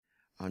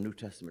Our New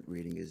Testament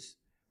reading is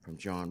from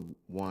John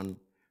 1,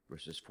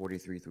 verses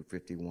 43 through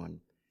 51,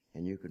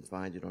 and you can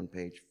find it on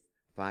page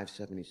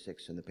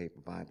 576 in the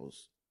paper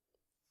Bibles.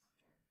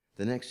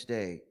 The next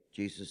day,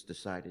 Jesus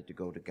decided to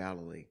go to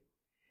Galilee.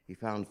 He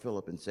found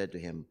Philip and said to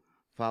him,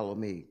 "Follow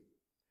me."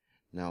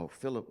 Now,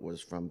 Philip was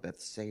from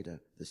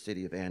Bethsaida, the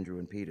city of Andrew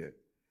and Peter.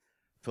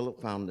 Philip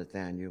found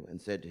Nathanael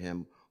and said to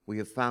him, "We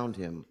have found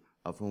him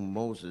of whom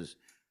Moses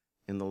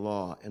in the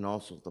law and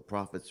also the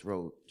prophets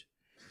wrote,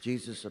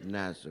 Jesus of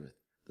Nazareth,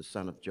 the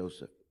son of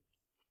Joseph."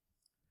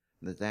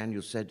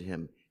 Nathanael said to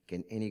him,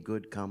 "Can any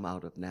good come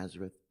out of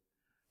Nazareth?"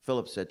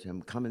 Philip said to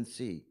him, "Come and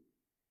see."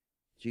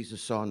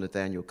 Jesus saw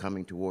Nathanael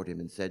coming toward him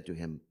and said to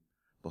him,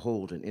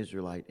 "Behold, an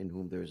Israelite in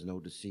whom there is no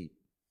deceit."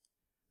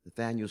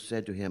 Nathanael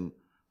said to him,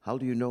 "How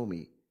do you know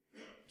me?"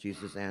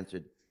 Jesus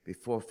answered,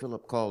 "Before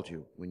Philip called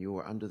you, when you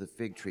were under the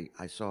fig tree,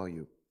 I saw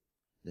you."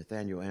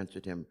 Nathanael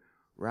answered him,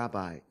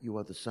 "Rabbi, you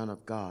are the Son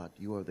of God.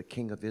 You are the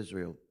King of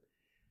Israel."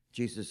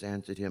 Jesus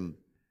answered him,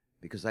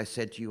 Because I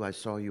said to you, I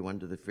saw you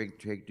under the fig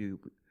tree,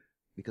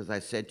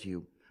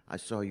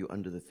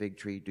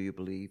 do you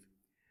believe?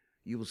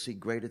 You will see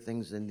greater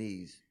things than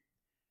these.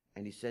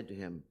 And he said to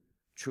him,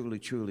 "Truly,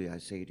 truly, I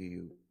say to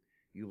you,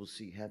 you will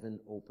see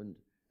heaven opened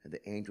and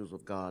the angels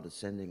of God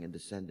ascending and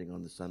descending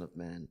on the Son of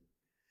Man."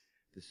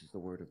 This is the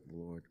word of the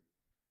Lord.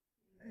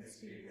 Thanks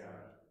be to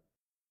God.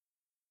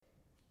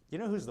 You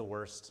know who's the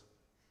worst?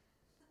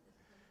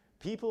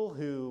 People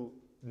who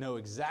know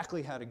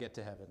exactly how to get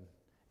to heaven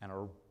and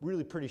are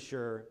really pretty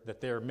sure that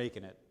they're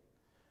making it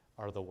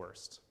are the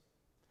worst.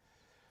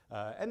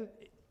 And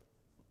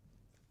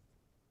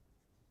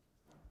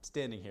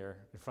standing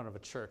here in front of a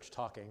church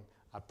talking,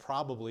 I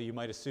probably, you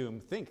might assume,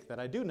 think that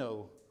I do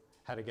know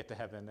how to get to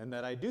heaven and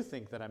that I do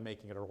think that I'm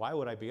making it, or why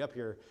would I be up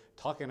here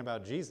talking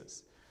about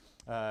Jesus?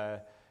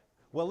 Well,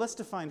 let's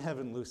define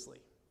heaven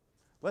loosely.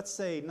 Let's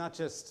say not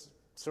just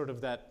sort of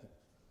that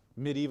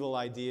medieval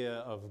idea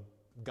of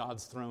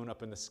God's throne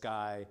up in the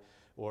sky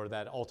or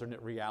that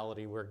alternate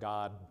reality where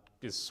God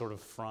is sort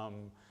of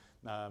from,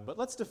 but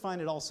let's define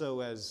it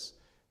also as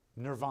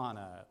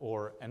nirvana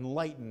or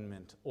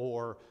enlightenment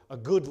or a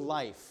good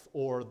life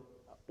or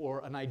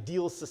an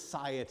ideal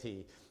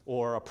society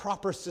or a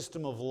proper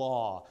system of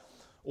law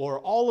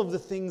or all of the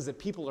things that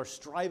people are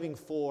striving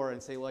for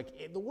and say,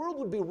 like, the world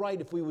would be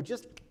right if we would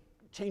just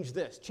change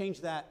this,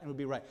 change that, and it would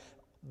be right.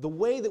 The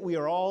way that we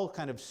are all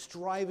kind of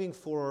striving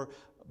for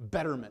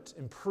betterment,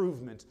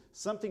 improvement,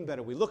 something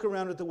better. We look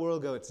around at the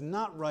world, go, it's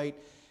not right,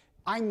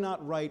 I'm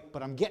not right,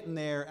 but I'm getting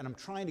there, and I'm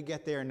trying to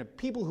get there. And the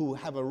people who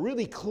have a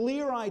really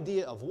clear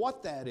idea of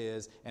what that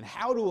is and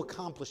how to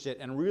accomplish it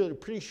and really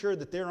pretty sure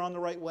that they're on the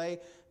right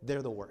way,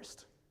 they're the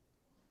worst.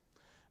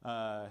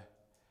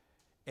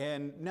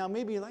 And now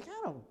maybe you're like,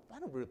 I'm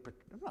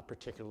not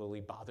particularly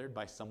bothered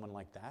by someone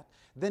like that.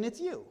 Then it's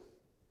you.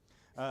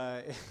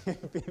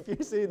 If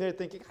you're sitting there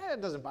thinking,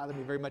 it doesn't bother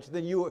me very much,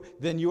 then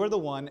you're the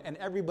one, and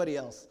everybody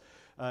else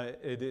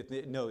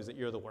it knows that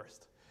you're the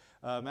worst.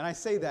 And I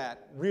say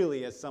that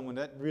really as someone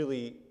that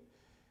really,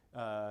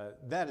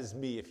 that is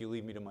me if you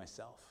leave me to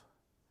myself.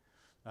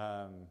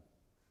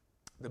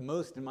 The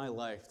most in my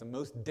life, the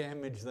most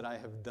damage that I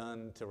have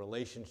done to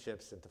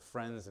relationships and to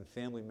friends and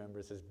family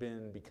members has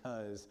been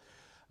because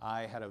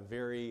I had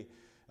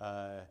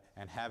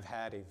and have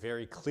had a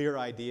very clear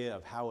idea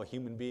of how a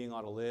human being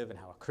ought to live and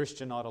how a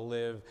Christian ought to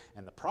live.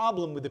 And the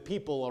problem with the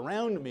people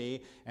around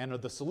me and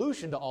the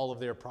solution to all of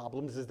their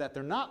problems is that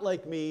they're not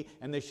like me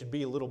and they should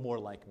be a little more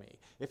like me.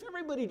 If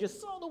everybody just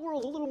saw the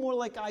world a little more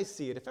like I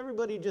see it, if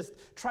everybody just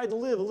tried to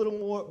live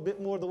a bit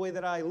more the way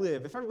that I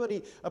live, if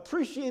everybody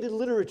appreciated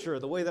literature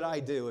the way that I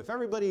do, if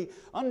everybody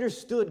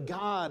understood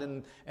God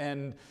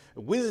and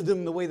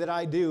wisdom the way that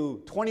I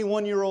do,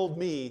 21-year-old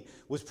me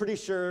was pretty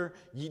sure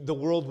the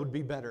world would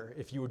be better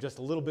if you were just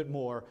a little bit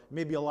more,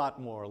 maybe a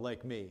lot more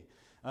like me.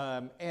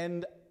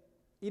 And,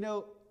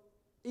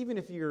 even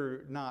if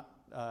you're not,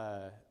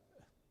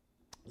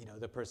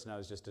 the person I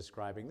was just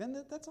describing,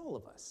 then that's all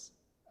of us.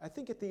 I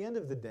think at the end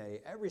of the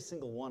day, every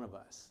single one of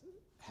us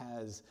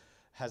has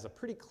a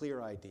pretty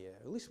clear idea,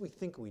 at least we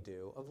think we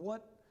do, of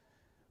what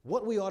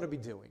we ought to be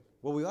doing,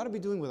 what we ought to be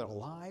doing with our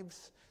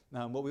lives,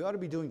 what we ought to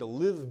be doing to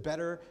live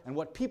better, and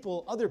what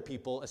other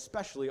people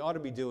especially ought to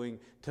be doing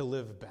to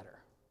live better.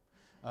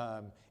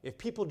 If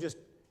people just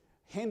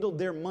handled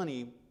their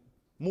money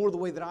more the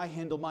way that I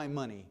handle my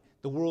money,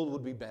 the world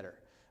would be better.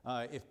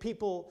 If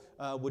people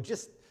would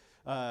just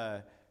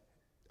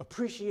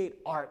appreciate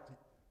art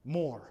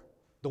more,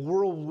 the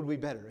world would be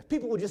better. If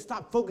people would just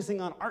stop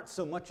focusing on art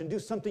so much and do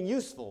something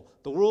useful,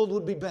 the world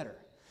would be better.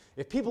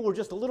 If people were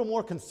just a little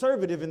more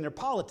conservative in their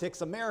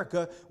politics,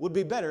 America would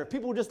be better. If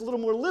people were just a little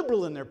more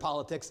liberal in their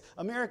politics,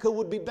 America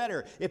would be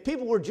better. If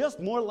people were just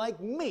more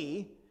like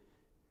me,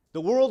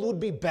 the world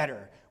would be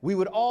better. We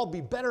would all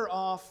be better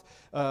off.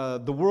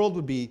 The world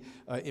would be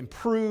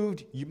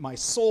improved. My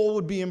soul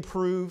would be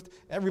improved.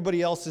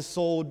 Everybody else's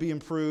soul would be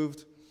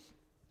improved.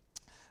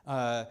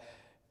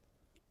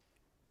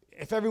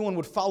 if everyone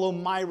would follow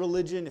my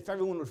religion, if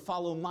everyone would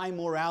follow my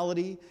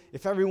morality,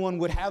 if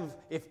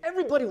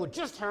everybody would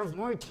just have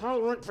my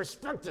tolerant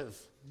perspective,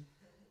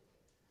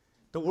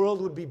 the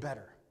world would be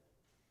better.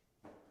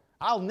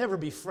 I'll never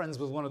be friends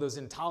with one of those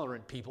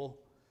intolerant people.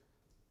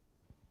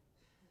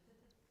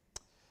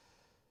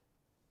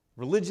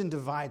 Religion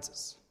divides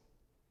us.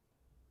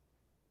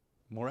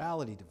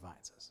 Morality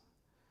divides us.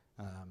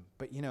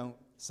 But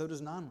so does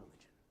non-religion.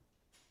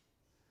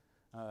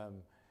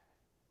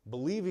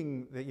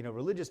 Believing that,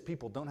 religious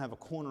people don't have a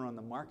corner on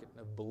the market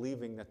of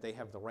believing that they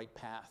have the right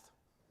path.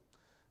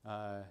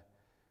 I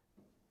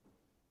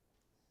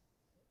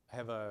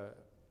have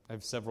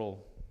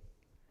several,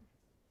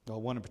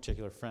 one in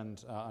particular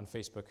friend on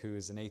Facebook who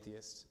is an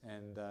atheist,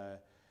 and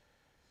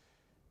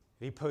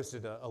he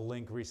posted a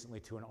link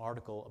recently to an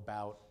article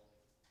about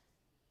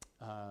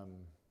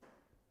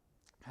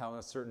how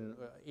a certain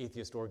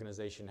atheist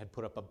organization had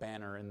put up a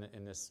banner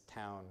in this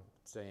town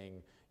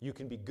saying, "You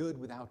can be good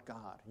without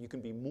God. You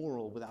can be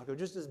moral without God."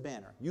 Just this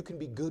banner. You can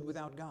be good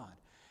without God.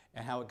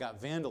 And how it got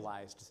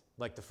vandalized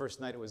like the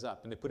first night it was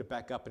up. And they put it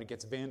back up and it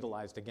gets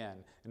vandalized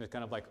again. And it's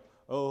kind of like,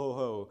 oh, ho,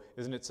 ho,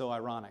 isn't it so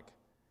ironic?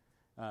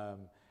 But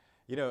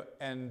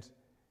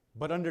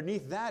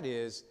underneath that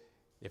is,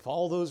 if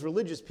all those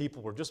religious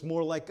people were just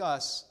more like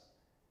us,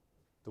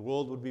 the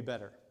world would be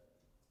better.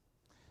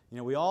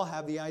 We all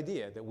have the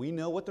idea that we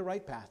know what the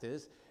right path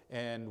is,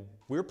 and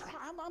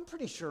I'm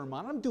pretty sure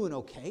I'm doing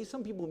okay.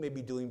 Some people may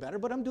be doing better,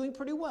 but I'm doing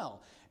pretty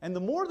well. And the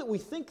more that we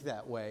think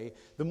that way,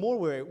 the more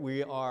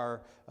we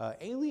are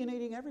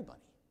alienating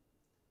everybody.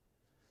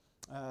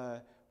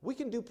 We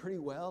can do pretty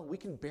well. We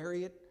can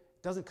bury it.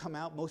 It doesn't come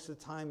out most of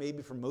the time,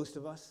 maybe for most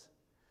of us.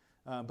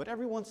 But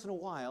every once in a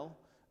while,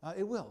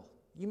 it will.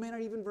 You may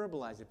not even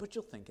verbalize it, but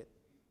you'll think it.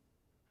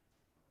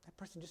 That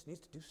person just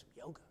needs to do some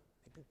yoga.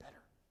 They'd be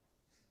better.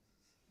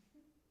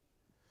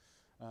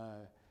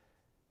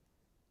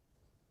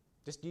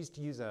 Just needs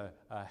to use a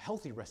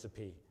healthy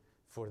recipe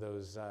for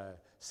those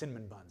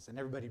cinnamon buns, and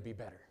everybody'd be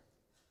better.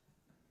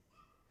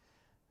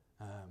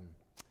 And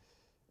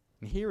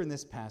here in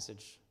this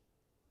passage,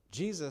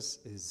 Jesus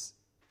is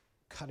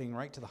cutting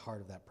right to the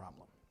heart of that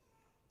problem.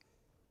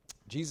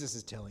 Jesus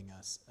is telling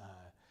us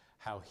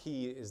how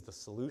he is the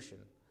solution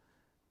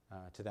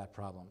to that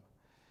problem.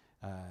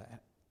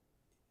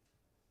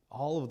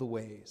 All of the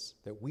ways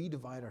that we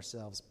divide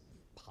ourselves,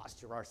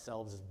 posture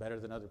ourselves as better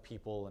than other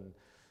people, and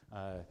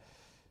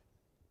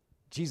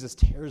Jesus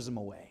tears them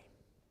away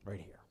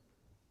right here.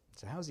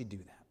 So how does he do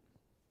that?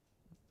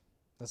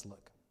 Let's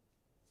look.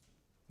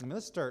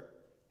 Let's start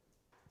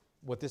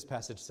what this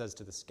passage says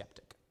to the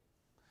skeptic.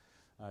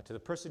 To the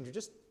person who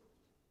just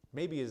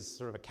maybe is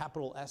sort of a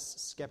capital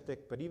S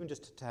skeptic, but even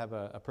just to have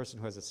a person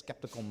who has a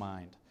skeptical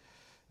mind.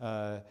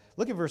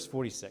 Look at verse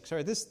 46. All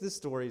right, this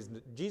story is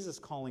Jesus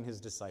calling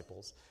his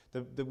disciples.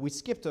 We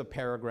skipped a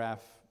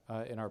paragraph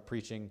in our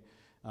preaching.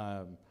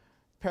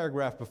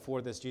 Paragraph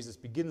before this, Jesus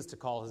begins to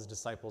call his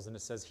disciples, and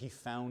it says he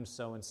found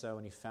so-and-so,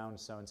 and he found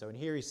so-and-so. And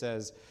here he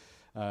says,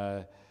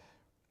 in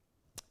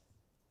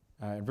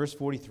verse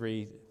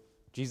 43,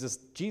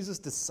 Jesus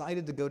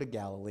decided to go to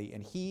Galilee,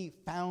 and he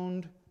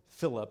found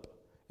Philip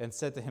and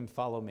said to him,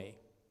 "Follow me."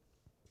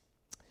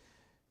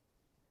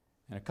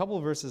 And a couple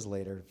of verses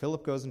later,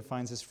 Philip goes and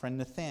finds his friend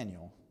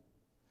Nathanael.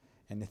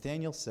 And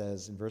Nathanael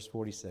says in verse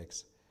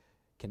 46,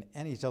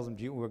 he tells him,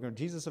 "We're going to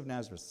Jesus of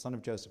Nazareth, son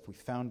of Joseph, we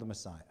found the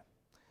Messiah."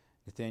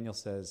 Nathanael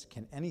says,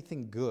 "Can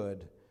anything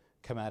good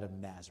come out of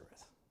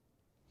Nazareth?"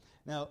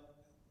 Now,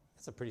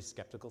 that's a pretty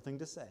skeptical thing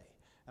to say.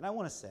 And I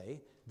want to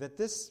say that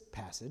this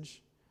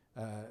passage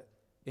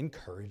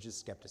encourages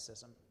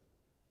skepticism.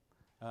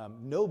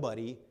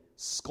 Nobody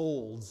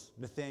scolds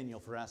Nathanael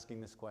for asking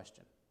this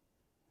question.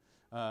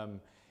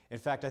 In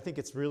fact, I think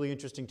it's really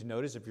interesting to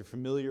notice, if you're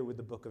familiar with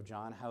the book of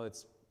John, how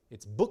it's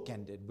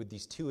bookended with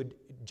these two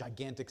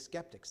gigantic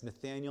skeptics,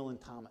 Nathanael and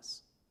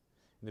Thomas.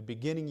 In the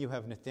beginning, you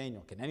have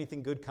Nathanael. Can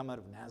anything good come out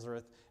of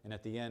Nazareth? And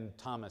at the end,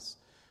 Thomas.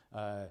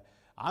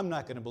 I'm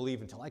not going to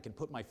believe until I can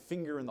put my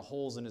finger in the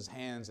holes in his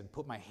hands and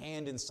put my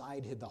hand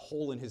inside the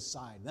hole in his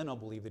side. Then I'll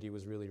believe that he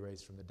was really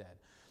raised from the dead.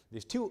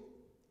 These two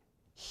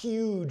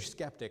huge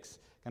skeptics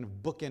kind of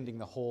bookending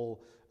the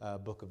whole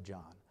book of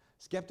John.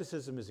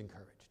 Skepticism is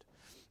encouraged.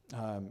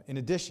 In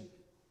addition,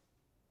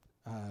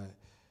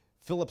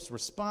 Philip's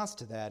response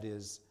to that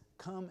is,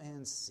 "Come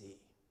and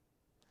see."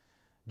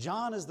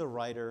 John is the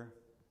writer,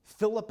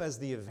 Philip as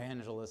the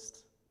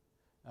evangelist,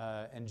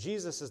 and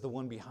Jesus is the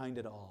one behind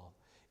it all,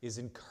 is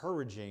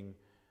encouraging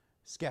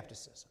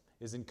skepticism,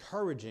 is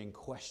encouraging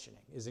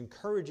questioning, is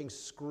encouraging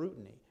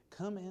scrutiny.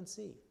 Come and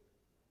see.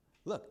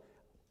 Look,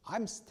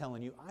 I'm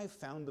telling you, I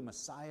found the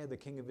Messiah, the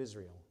King of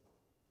Israel.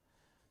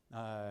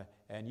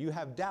 And you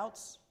have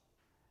doubts?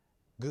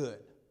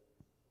 Good.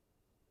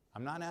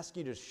 I'm not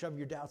asking you to shove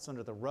your doubts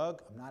under the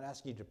rug. I'm not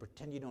asking you to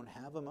pretend you don't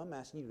have them. I'm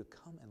asking you to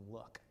come and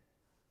look.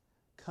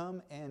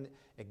 Come and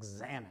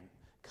examine.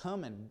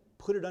 Come and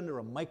put it under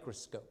a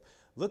microscope.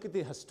 Look at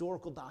the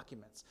historical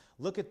documents.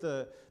 Look at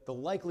the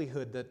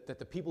likelihood that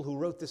the people who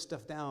wrote this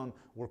stuff down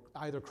were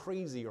either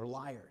crazy or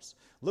liars.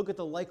 Look at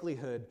the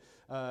likelihood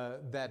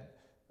that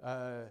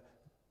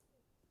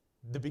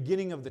the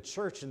beginning of the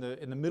church in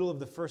the middle of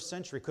the first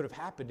century could have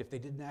happened if they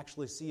didn't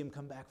actually see him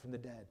come back from the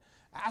dead.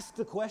 Ask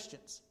the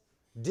questions.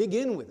 Dig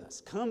in with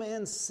us. Come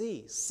and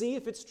see. See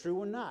if it's true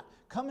or not.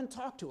 Come and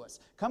talk to us.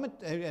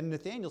 And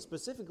Nathanael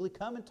specifically,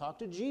 come and talk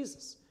to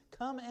Jesus.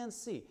 Come and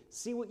see.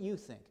 See what you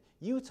think.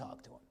 You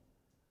talk to him.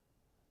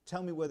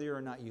 Tell me whether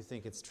or not you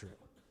think it's true.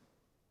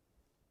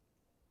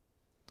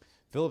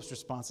 Philip's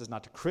response is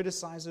not to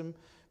criticize him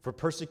for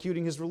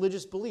persecuting his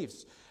religious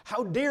beliefs.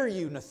 How dare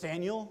you,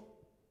 Nathanael,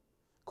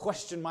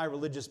 question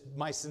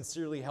my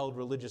sincerely held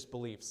religious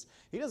beliefs?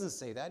 He doesn't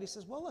say that. He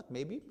says, well, look,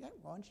 maybe, why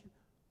don't you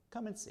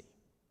come and see?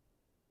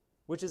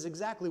 Which is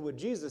exactly what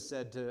Jesus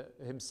said to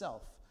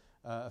himself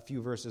a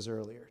few verses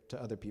earlier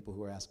to other people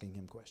who were asking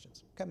him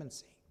questions. Come and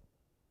see.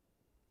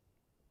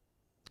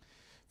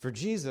 For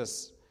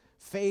Jesus,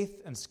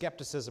 faith and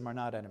skepticism are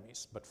not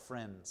enemies, but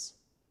friends.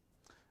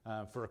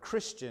 For a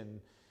Christian,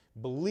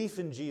 belief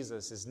in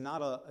Jesus is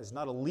not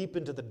a leap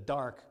into the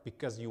dark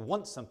because you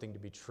want something to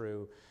be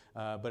true,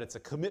 but it's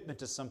a commitment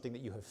to something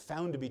that you have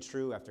found to be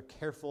true after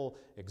careful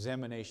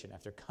examination,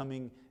 after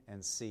coming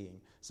and seeing.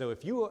 So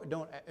if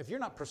you're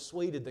not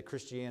persuaded that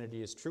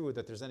Christianity is true or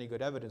that there's any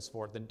good evidence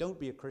for it, then don't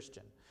be a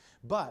Christian.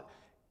 But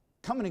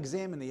come and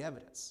examine the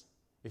evidence.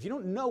 If you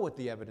don't know what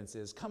the evidence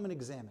is, come and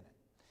examine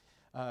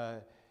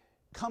it.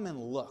 Come and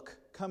look.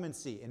 Come and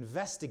see.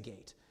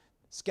 Investigate.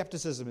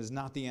 Skepticism is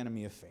not the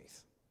enemy of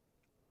faith.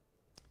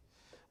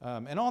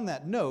 And on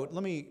that note,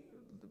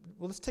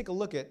 let's take a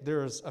look at,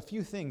 there's a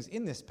few things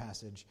in this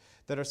passage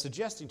that are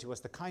suggesting to us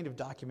the kind of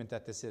document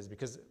that this is.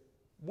 Because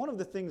one of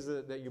the things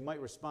that you might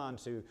respond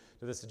to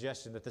the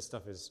suggestion that this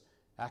stuff is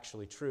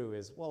actually true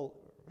is, well,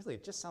 really,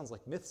 it just sounds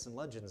like myths and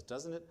legends,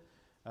 doesn't it?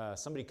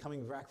 Somebody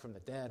coming back from the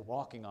dead,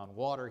 walking on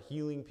water,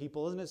 healing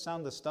people. Doesn't it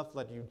sound the stuff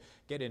that you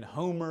get in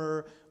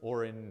Homer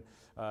or in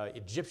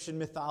Egyptian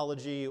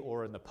mythology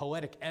or in the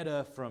Poetic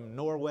Edda from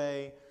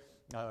Norway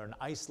or in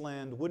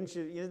Iceland?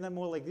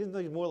 Isn't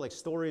they more like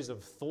stories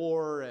of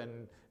Thor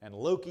and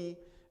Loki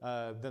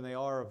than they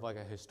are of like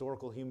a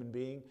historical human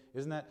being?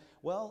 Isn't that?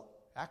 Well,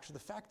 actually, the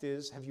fact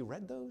is, have you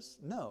read those?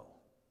 No.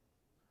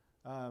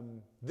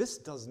 This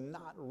does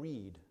not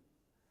read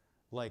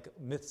like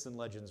myths and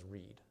legends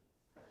read.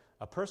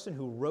 A person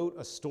who wrote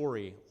a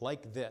story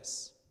like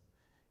this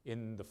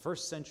in the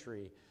first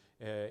century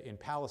in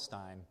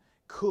Palestine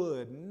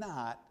could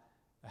not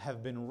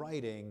have been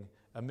writing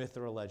a myth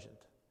or a legend.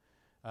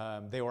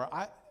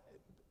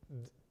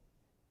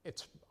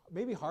 It's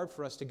maybe hard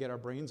for us to get our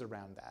brains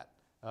around that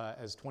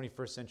as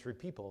 21st century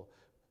people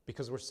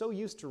because we're so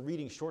used to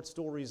reading short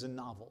stories and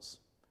novels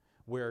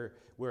where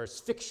it's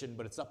fiction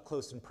but it's up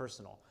close and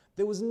personal.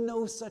 There was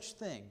no such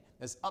thing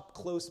as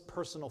up-close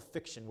personal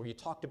fiction where you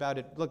talked about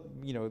it. Look,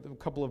 a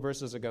couple of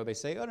verses ago, they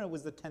say, oh, no, it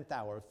was the 10th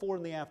hour, 4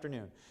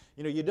 p.m.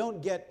 You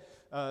don't get,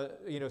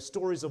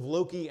 stories of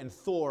Loki and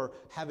Thor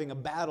having a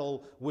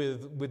battle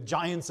with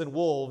giants and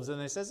wolves,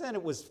 and it says, and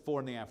it was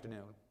 4 p.m.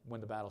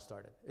 when the battle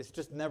started. It's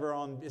just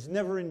it's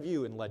never in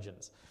view in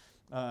legends.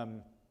 I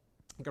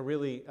think a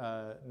really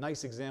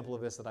nice example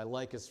of this that I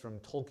like is from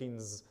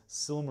Tolkien's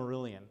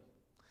Silmarillion.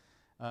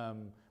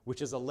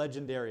 Which is a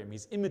legendarium.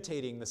 He's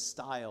imitating the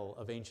style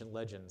of ancient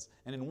legends.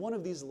 And in one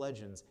of these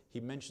legends, he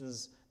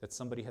mentions that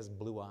somebody has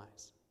blue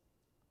eyes.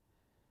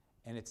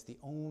 And it's the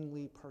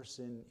only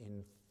person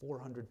in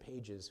 400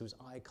 pages whose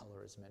eye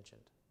color is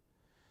mentioned.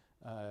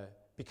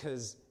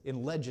 Because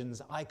in legends,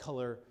 eye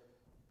color,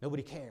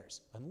 nobody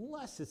cares,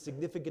 unless it's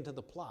significant to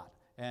the plot.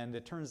 And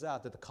it turns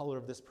out that the color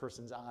of this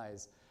person's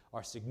eyes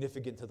are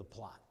significant to the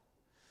plot.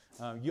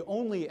 You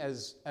only,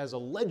 as a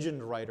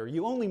legend writer,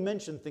 you only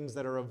mention things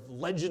that are of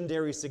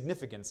legendary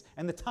significance.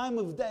 And the time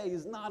of day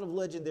is not of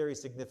legendary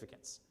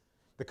significance.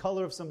 The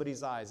color of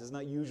somebody's eyes is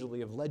not usually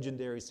of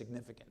legendary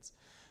significance.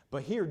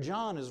 But here,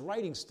 John is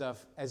writing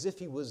stuff as if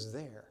he was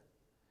there.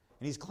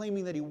 And he's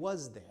claiming that he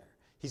was there.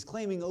 He's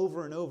claiming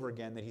over and over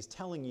again that he's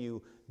telling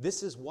you,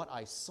 this is what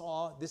I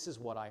saw, this is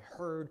what I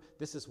heard,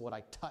 this is what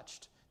I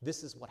touched,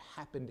 this is what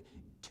happened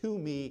to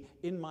me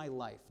in my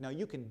life. Now,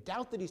 you can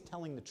doubt that he's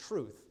telling the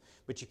truth,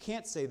 but you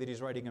can't say that he's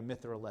writing a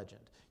myth or a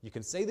legend. You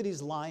can say that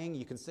he's lying,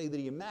 you can say that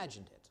he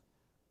imagined it,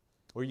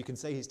 or you can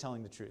say he's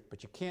telling the truth,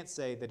 but you can't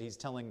say that he's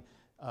telling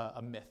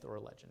a myth or a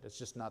legend. It's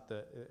just not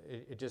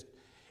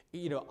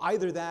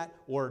either that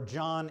or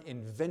John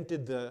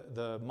invented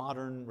the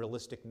modern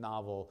realistic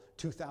novel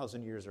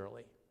 2,000 years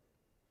early,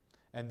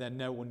 and then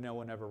no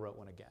one ever wrote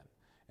one again.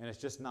 And it's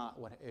just not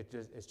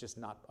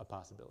a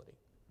possibility.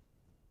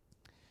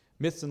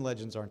 Myths and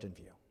legends aren't in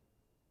view.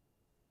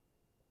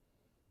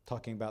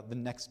 Talking about the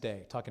next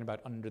day, talking about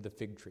under the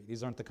fig tree.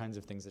 These aren't the kinds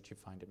of things that you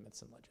find in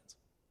myths and legends.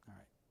 All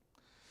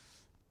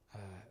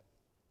right.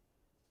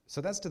 So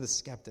that's to the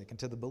skeptic. And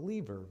to the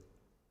believer,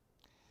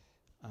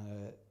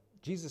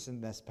 Jesus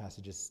in this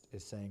passage is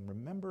saying,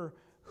 remember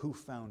who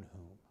found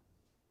whom.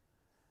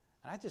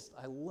 And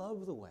I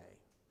love the way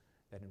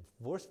that in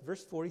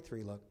verse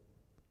 43, look,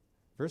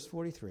 Verse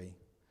 43,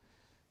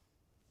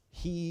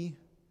 he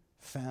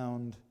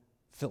found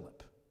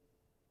Philip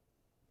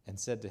and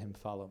said to him,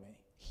 "Follow me."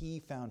 He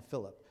found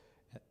Philip.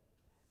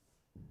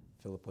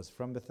 Philip was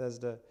from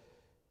Bethesda,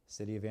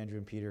 city of Andrew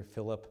and Peter.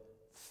 Philip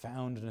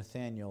found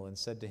Nathanael and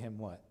said to him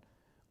what?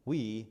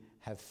 "We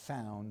have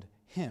found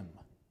him."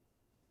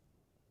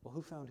 Well,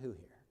 who found who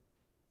here?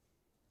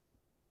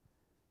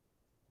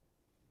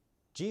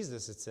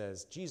 Jesus, it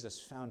says, Jesus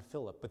found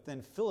Philip, but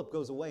then Philip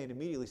goes away and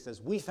immediately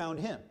says, "We found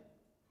him."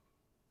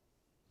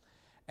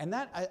 And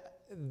that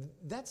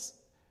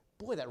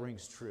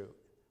rings true.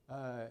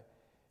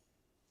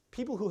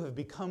 People who have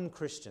become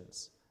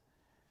Christians,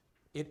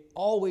 it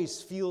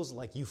always feels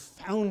like you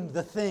found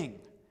the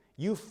thing.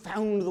 You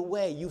found the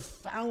way. You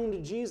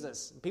found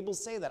Jesus. People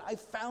say that. I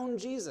found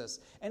Jesus.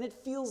 And it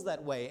feels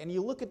that way. And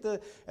you look at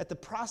the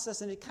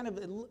process and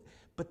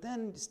but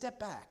then step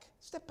back.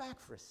 Step back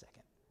for a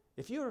second.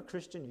 If you're a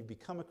Christian, you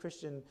become a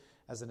Christian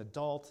as an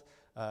adult,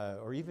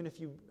 or even if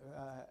you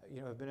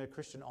have been a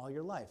Christian all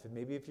your life. And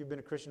maybe if you've been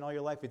a Christian all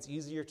your life, it's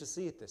easier to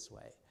see it this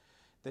way.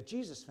 That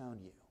Jesus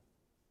found you.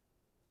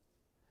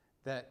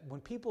 That when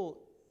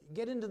people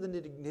get into the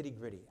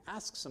nitty-gritty,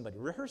 ask somebody,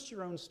 rehearse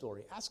your own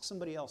story, ask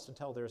somebody else to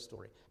tell their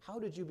story. How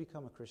did you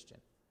become a Christian?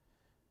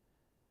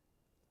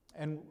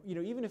 And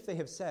even if they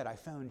have said, "I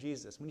found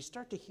Jesus," when you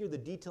start to hear the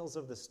details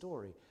of the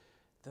story,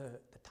 the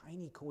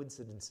tiny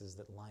coincidences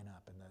that line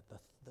up and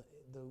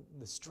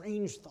the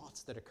strange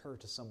thoughts that occur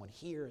to someone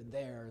here and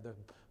there, the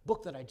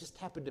book that I just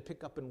happened to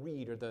pick up and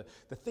read, or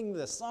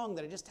the song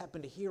that I just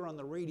happened to hear on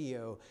the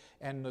radio,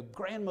 and the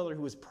grandmother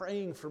who was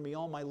praying for me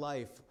all my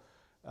life,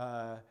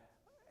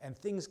 and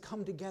things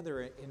come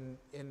together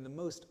in the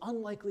most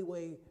unlikely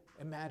way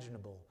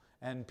imaginable.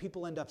 And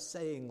people end up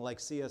saying, like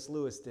C.S.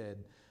 Lewis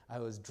did, "I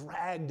was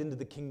dragged into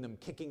the kingdom,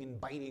 kicking and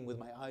biting with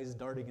my eyes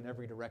darting in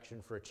every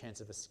direction for a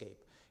chance of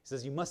escape." He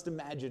says, "You must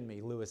imagine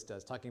me," Lewis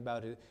does, talking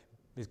about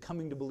his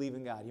coming to believe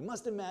in God. "You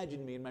must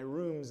imagine me in my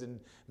rooms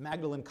in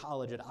Magdalen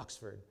College at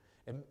Oxford,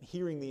 and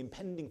hearing the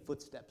impending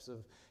footsteps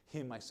of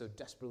him I so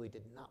desperately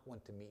did not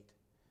want to meet."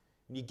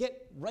 And you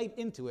get right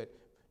into it.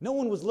 No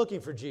one was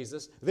looking for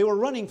Jesus. They were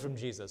running from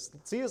Jesus.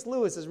 C.S.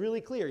 Lewis is really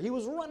clear. He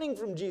was running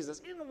from Jesus.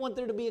 He didn't want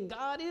there to be a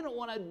God. He didn't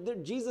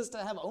want Jesus to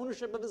have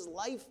ownership of his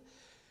life.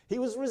 He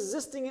was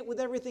resisting it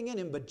with everything in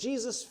him, but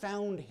Jesus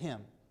found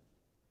him.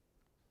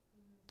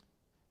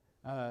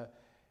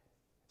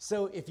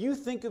 So if you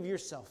think of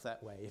yourself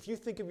that way, if you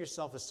think of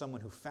yourself as someone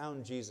who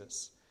found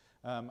Jesus,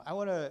 I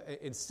want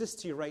to insist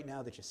to you right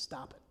now that you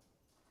stop it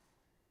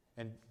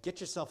and get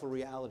yourself a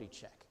reality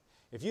check.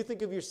 If you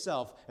think of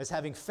yourself as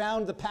having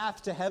found the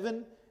path to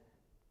heaven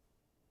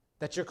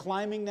that you're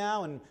climbing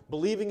now and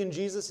believing in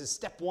Jesus is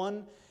step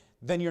one,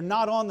 then you're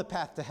not on the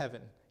path to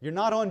heaven. You're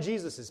not on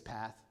Jesus'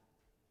 path.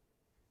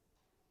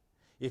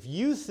 If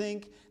you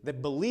think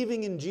that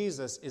believing in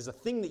Jesus is a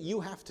thing that you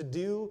have to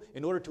do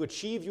in order to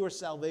achieve your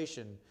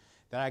salvation,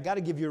 then I got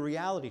to give you a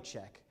reality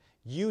check.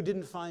 You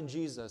didn't find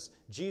Jesus.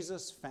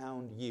 Jesus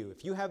found you.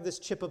 If you have this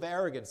chip of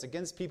arrogance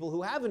against people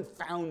who haven't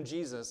found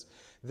Jesus,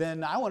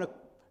 then I want to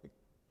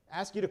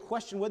ask you to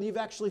question whether you've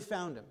actually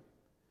found him.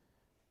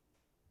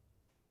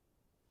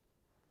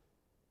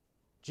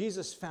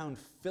 Jesus found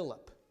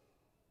Philip.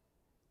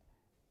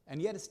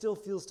 And yet it still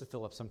feels to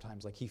Philip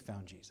sometimes like he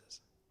found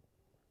Jesus.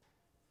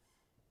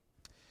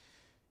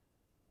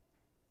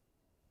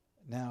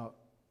 Now,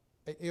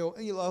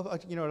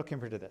 it'll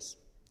compare to this.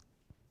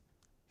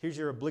 Here's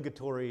your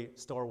obligatory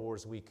Star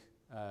Wars week,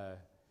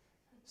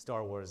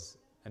 Star Wars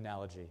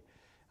analogy.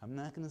 I'm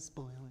not going to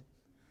spoil it.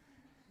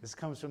 This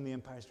comes from The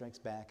Empire Strikes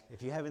Back.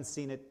 If you haven't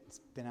seen it, it's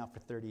been out for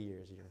 30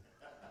 years.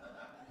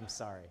 I'm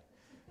sorry.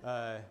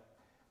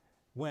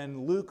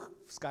 When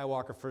Luke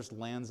Skywalker first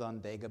lands on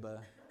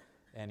Dagobah,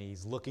 and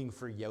he's looking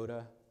for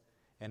Yoda,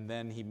 and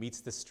then he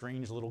meets this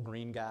strange little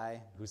green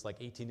guy who's like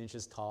 18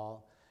 inches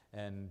tall,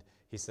 and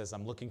he says,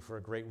 "I'm looking for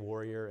a great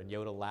warrior," and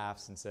Yoda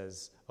laughs and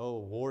says, "Oh,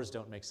 wars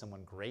don't make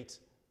someone great."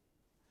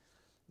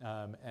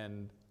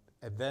 And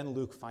then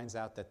Luke finds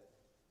out that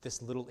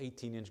this little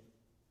 18-inch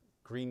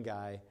green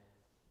guy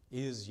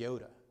is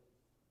Yoda.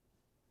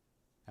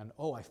 And,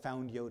 "Oh, I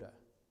found Yoda."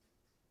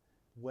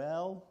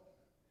 Well,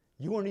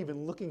 you weren't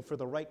even looking for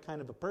the right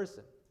kind of a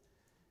person.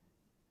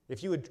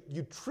 If you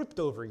tripped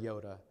over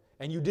Yoda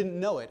and you didn't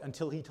know it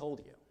until he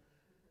told you.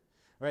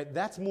 Right?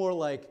 That's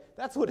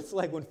what it's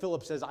like when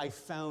Philip says, I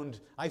found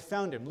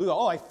him. Luke,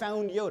 "Oh, I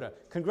found Yoda."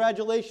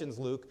 Congratulations,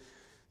 Luke.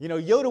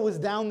 Yoda was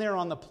down there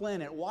on the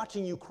planet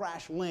watching you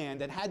crash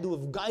land and had to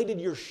have guided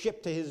your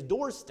ship to his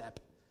doorstep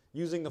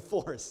using the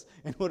Force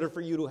in order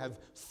for you to have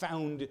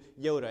found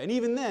Yoda. And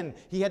even then,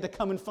 he had to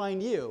come and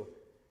find you.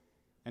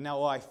 And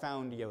now, I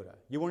found Yoda.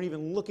 You weren't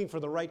even looking for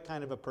the right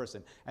kind of a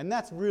person. And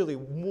that's really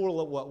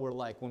more what we're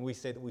like when we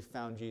say that we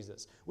found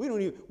Jesus. We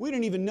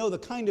don't even know the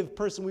kind of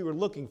person we were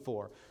looking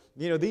for.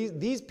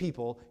 These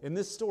people in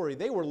this story,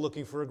 they were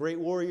looking for a great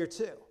warrior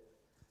too.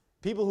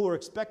 People who were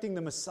expecting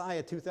the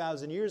Messiah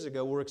 2,000 years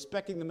ago were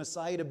expecting the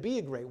Messiah to be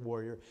a great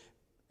warrior.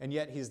 And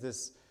yet he's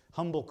this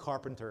humble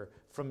carpenter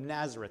from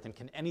Nazareth. And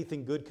can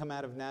anything good come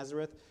out of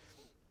Nazareth?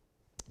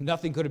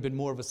 Nothing could have been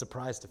more of a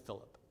surprise to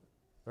Philip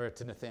or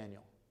to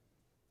Nathanael.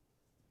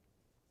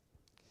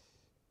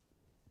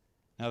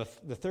 Now,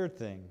 the third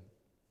thing,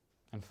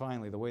 and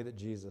finally, the way that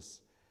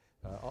Jesus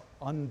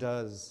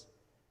undoes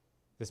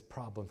this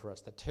problem for us,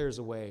 that tears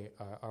away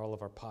all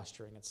of our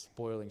posturing and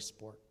spoiling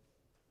sport,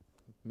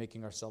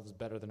 making ourselves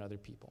better than other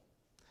people.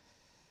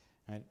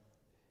 Right?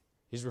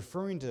 He's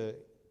referring to,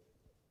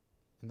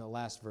 in the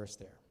last verse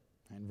there,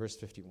 in verse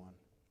 51,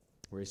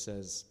 where he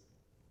says,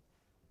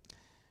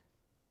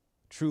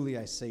 "Truly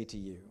I say to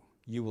you,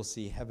 you will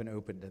see heaven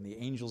opened and the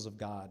angels of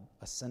God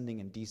ascending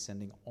and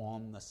descending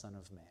on the Son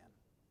of Man."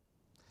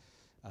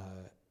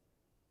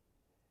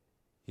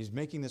 He's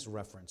making this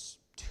reference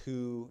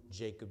to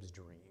Jacob's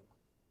dream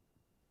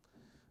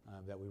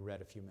that we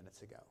read a few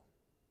minutes ago.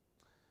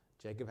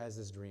 Jacob has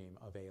this dream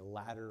of a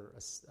ladder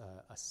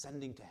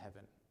ascending to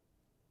heaven.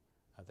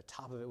 The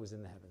top of it was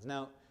in the heavens.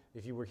 Now,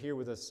 if you were here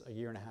with us a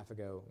year and a half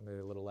ago, maybe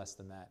a little less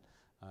than that,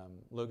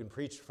 Logan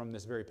preached from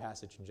this very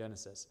passage in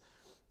Genesis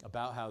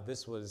about how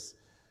this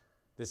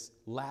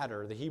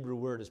ladder, the Hebrew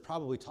word, is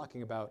probably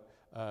talking about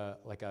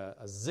like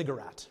a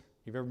ziggurat.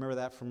 You ever remember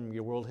that from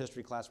your world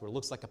history class, where it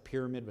looks like a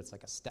pyramid, but it's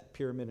like a step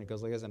pyramid, and it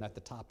goes like this, and at the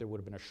top there would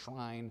have been a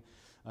shrine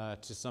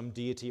to some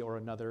deity or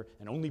another,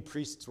 and only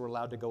priests were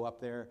allowed to go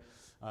up there.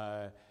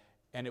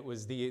 And it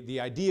was the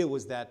idea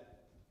was that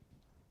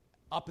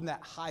up in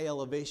that high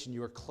elevation,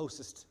 you are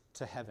closest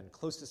to heaven,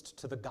 closest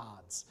to the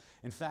gods.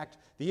 In fact,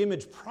 the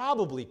image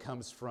probably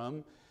comes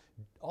from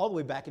all the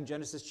way back in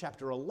Genesis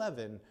chapter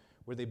 11,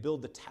 where they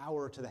build the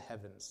tower to the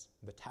heavens,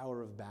 the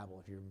Tower of Babel.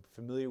 If you're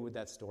familiar with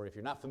that story, if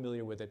you're not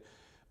familiar with it,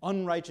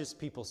 unrighteous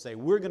people say,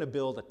 we're going to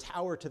build a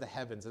tower to the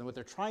heavens. And what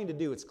they're trying to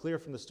do, it's clear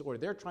from the story,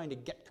 they're trying to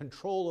get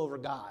control over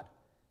God.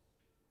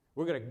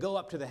 We're going to go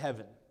up to the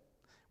heaven.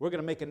 We're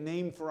going to make a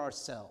name for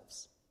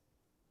ourselves.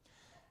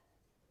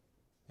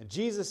 And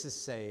Jesus is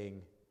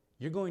saying,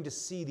 you're going to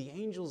see the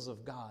angels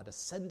of God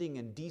ascending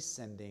and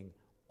descending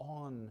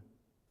on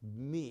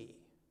me.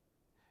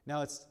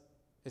 Now,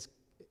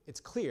 it's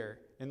clear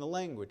in the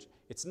language.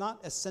 It's not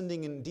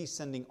ascending and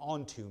descending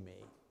onto me.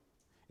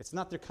 It's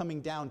not they're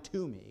coming down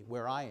to me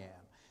where I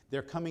am.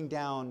 They're coming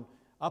down,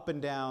 up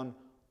and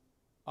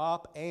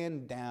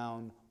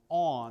down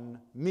on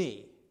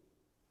me.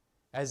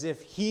 As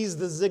if he's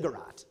the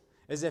ziggurat.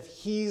 As if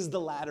he's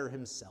the ladder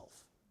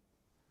himself.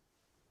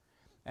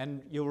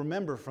 And you'll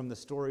remember from the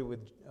story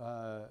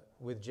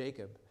with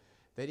Jacob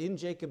that in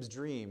Jacob's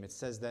dream it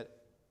says that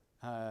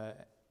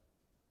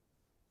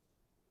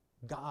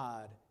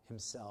God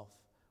himself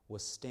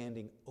was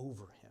standing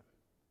over him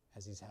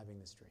as he's having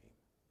this dream.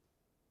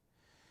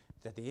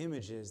 That the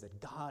image is that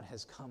God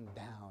has come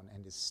down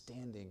and is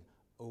standing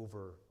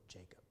over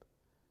Jacob.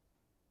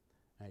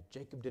 Right?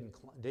 Jacob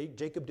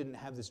didn't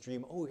have this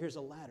dream, oh, here's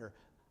a ladder,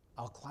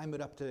 I'll climb it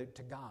up to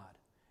God.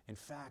 In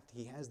fact,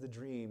 he has the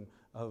dream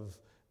of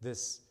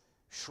this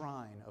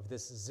shrine, of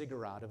this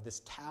ziggurat, of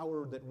this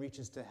tower that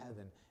reaches to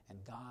heaven, and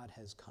God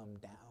has come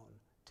down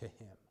to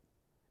him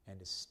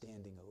and is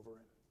standing over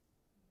him.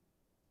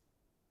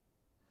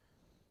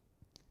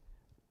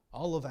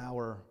 All of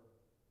our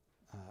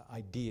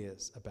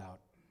ideas about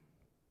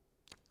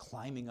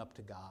climbing up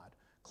to God,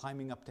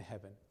 climbing up to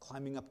heaven,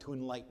 climbing up to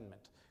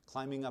enlightenment,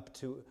 climbing up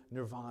to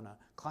nirvana,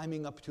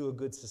 climbing up to a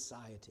good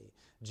society.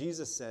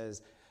 Jesus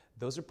says,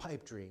 those are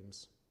pipe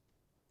dreams.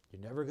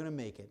 You're never going to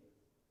make it.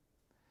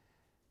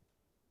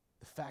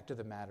 The fact of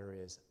the matter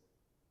is,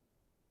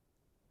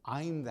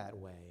 I'm that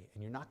way,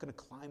 and you're not going to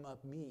climb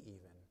up me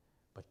even,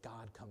 but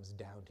God comes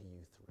down to you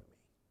through me.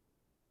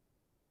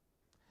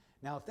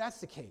 Now, if that's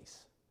the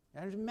case,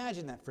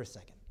 imagine that for a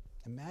second.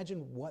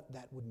 Imagine what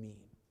that would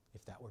mean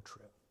if that were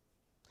true.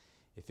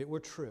 If it were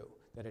true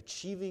that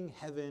achieving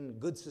heaven,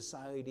 good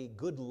society,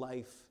 good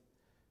life,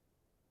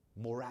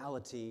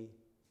 morality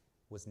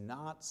was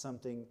not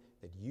something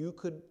that you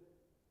could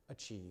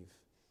achieve,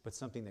 but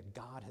something that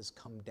God has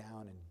come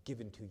down and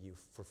given to you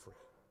for free.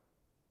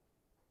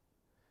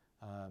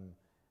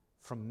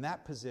 From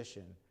that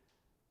position,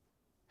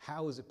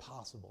 how is it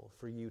possible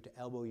for you to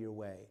elbow your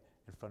way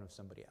in front of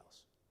somebody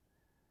else?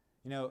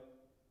 You know,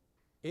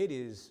 it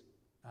is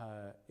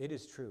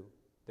true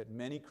that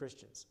many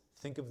Christians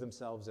think of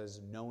themselves as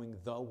knowing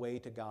the way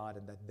to God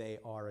and that they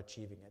are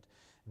achieving it.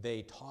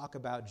 They talk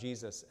about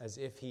Jesus as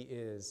if he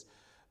is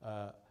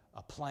a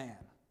plan,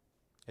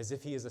 as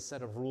if he is a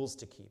set of rules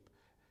to keep,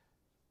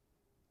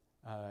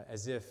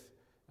 as if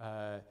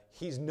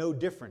he's no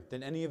different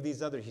than any of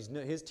these others.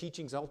 His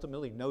teaching's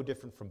ultimately no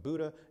different from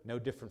Buddha, no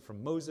different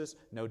from Moses,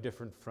 no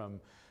different from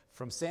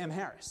Sam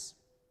Harris,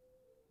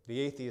 the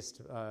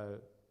atheist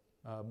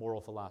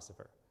moral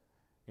philosopher.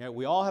 You know,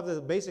 we all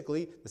have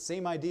basically the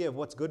same idea of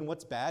what's good and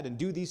what's bad, and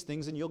do these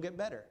things and you'll get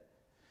better.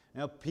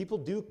 Now, people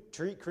do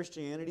treat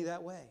Christianity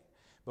that way.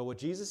 But what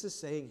Jesus is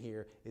saying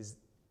here is,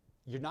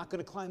 you're not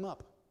going to climb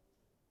up.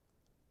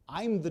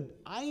 I'm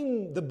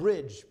the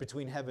bridge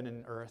between heaven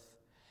and earth,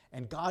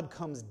 and God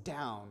comes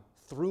down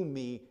through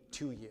me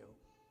to you.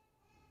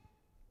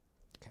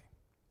 Okay.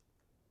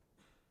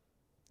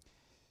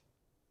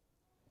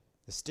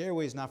 The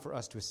stairway is not for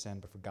us to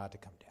ascend, but for God to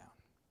come down.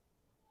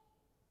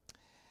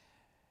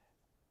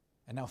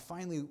 And now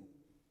finally,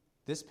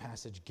 this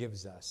passage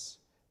gives us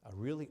a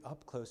really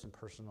up-close and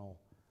personal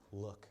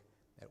look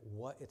at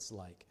what it's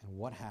like and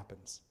what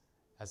happens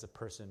as a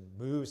person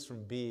moves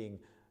from being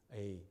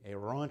a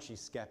raunchy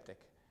skeptic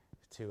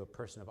to a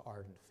person of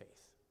ardent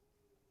faith.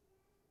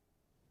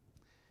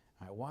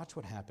 All right, watch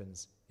what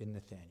happens in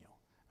Nathanael.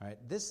 All right,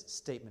 this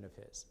statement of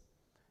his,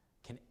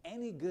 can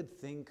any good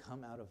thing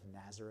come out of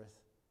Nazareth?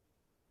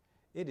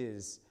 It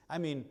is,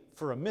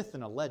 for a myth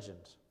and a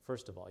legend,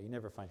 first of all, you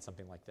never find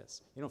something like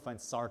this. You don't find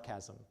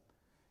sarcasm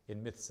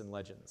in myths and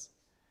legends.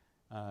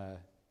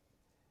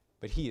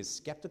 But he is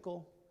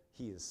skeptical,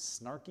 he is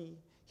snarky,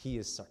 he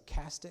is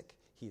sarcastic,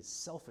 he is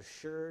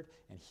self-assured,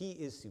 and he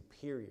is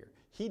superior.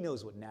 He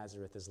knows what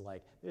Nazareth is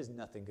like. There's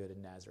nothing good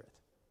in Nazareth.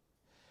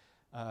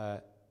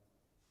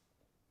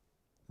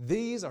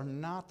 These are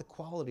not the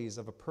qualities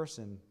of a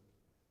person.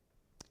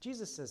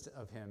 Jesus says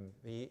of him,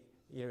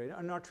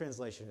 in our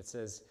translation it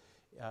says,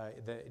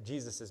 that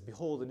Jesus says,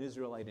 "Behold, an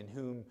Israelite in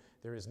whom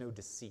there is no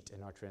deceit,"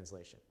 in our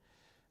translation.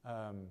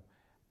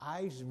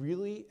 I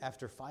really,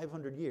 after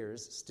 500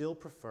 years, still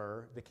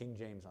prefer the King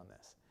James on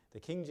this. The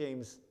King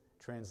James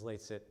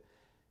translates it,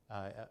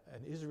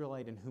 an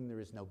Israelite in whom there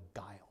is no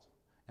guile.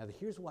 Now,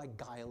 here's why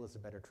guile is a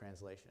better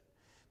translation.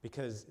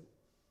 Because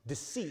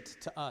deceit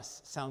to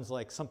us sounds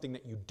like something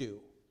that you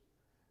do.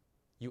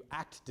 You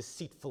act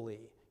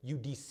deceitfully. You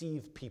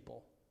deceive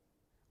people.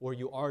 Or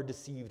you are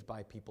deceived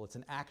by people. It's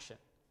an action.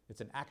 It's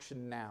an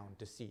action noun,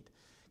 deceit.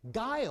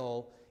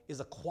 Guile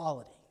is a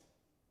quality.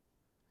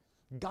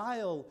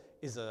 Guile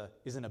is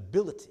an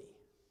ability.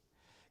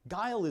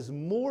 Guile is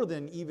more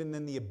than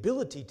the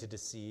ability to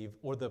deceive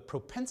or the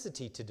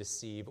propensity to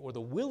deceive or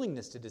the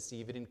willingness to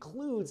deceive. It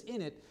includes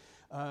in it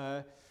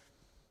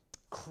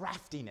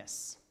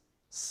craftiness,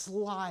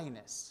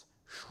 slyness,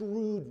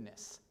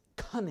 shrewdness,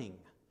 cunning.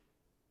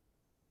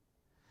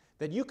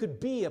 That you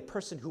could be a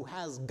person who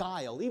has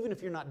guile, even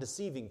if you're not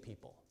deceiving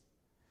people.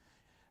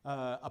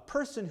 A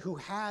person who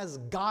has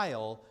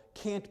guile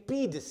can't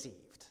be deceived.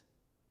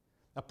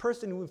 A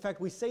person who, in fact,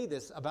 we say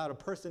this about a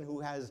person who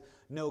has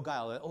no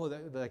guile.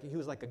 He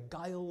was like a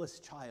guileless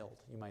child,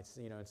 you might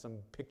see, in some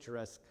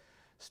picturesque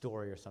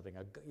story or something.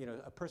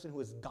 A person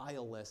who is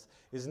guileless,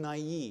 is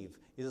naive,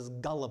 is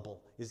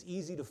gullible, is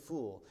easy to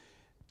fool.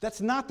 That's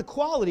not the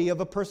quality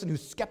of a person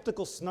who's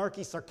skeptical,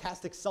 snarky,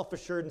 sarcastic,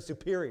 self-assured, and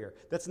superior.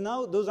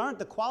 Those aren't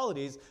the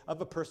qualities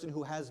of a person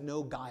who has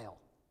no guile.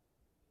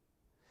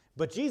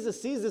 But Jesus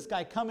sees this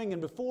guy coming,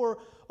 and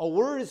before a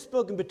word is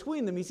spoken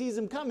between them, he sees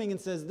him coming and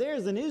says,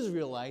 "There's an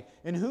Israelite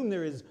in whom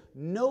there is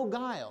no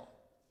guile."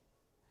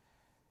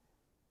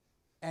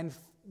 And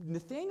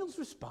Nathanael's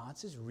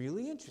response is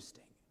really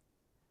interesting.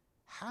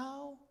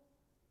 "How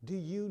do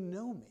you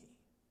know me?"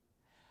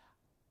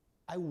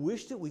 I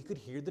wish that we could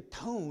hear the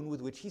tone with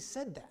which he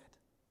said that,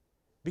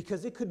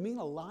 because it could mean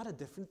a lot of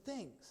different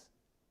things.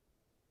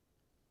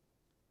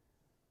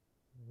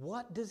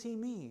 What does he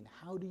mean?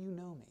 How do you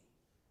know me?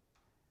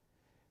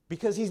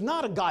 Because he's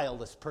not a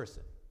guileless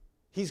person.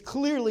 He's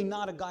clearly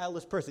not a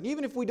guileless person.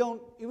 Even if we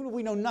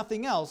know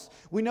nothing else,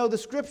 we know the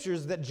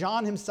scriptures that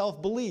John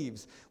himself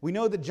believes. We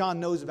know that John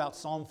knows about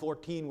Psalm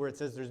 14, where it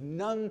says there's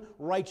none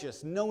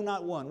righteous, no,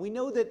 not one. We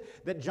know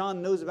that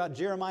John knows about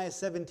Jeremiah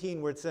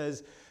 17, where it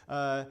says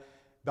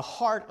the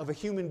heart of a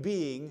human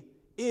being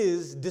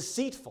is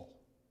deceitful.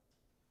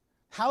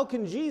 How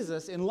can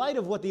Jesus, in light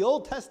of what the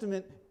Old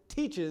Testament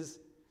teaches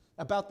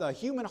about the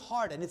human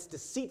heart and its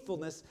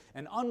deceitfulness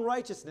and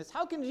unrighteousness,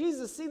 how can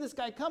Jesus see this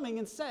guy coming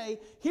and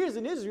say, "Here's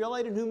an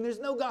Israelite in whom there's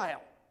no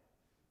guile"?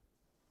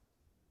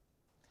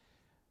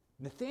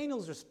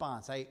 Nathanael's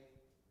response,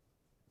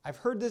 I've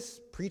heard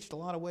this preached a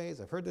lot of ways,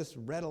 I've heard this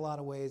read a lot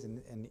of ways,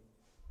 and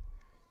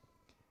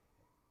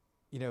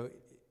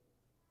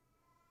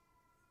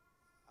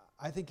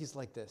I think he's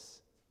like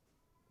this.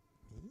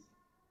 "Me?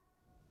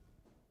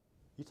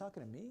 You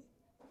talking to me?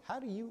 How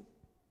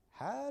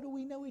do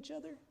we know each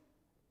other?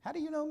 How do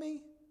you know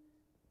me?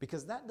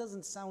 Because that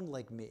doesn't sound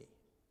like me.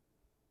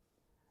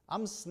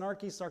 I'm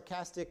snarky,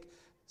 sarcastic,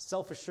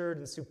 self-assured,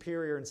 and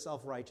superior and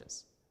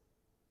self-righteous.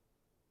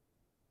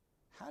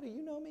 How do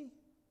you know me?"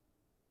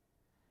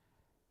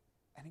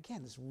 And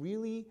again, this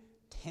really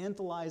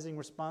tantalizing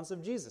response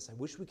of Jesus. I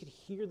wish we could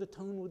hear the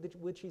tone with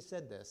which he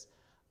said this.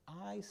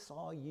 "I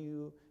saw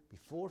you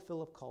before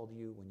Philip called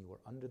you when you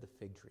were under the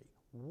fig tree."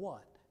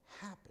 What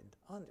happened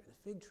under the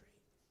fig tree?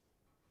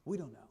 We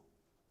don't know.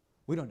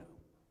 We don't know.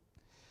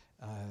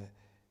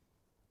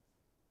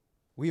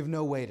 We have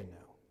no way to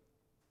know.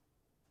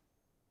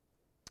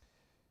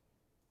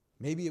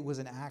 Maybe it was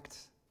an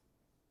act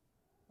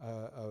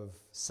of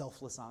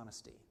selfless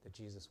honesty that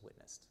Jesus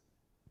witnessed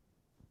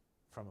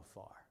from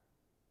afar.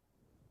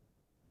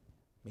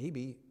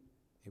 Maybe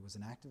it was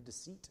an act of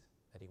deceit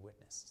that he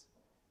witnessed.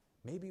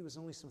 Maybe it was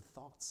only some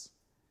thoughts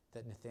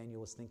that Nathanael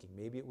was thinking.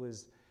 Maybe it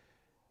was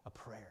a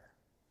prayer.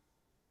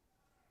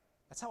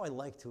 That's how I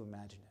like to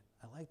imagine it.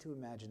 I like to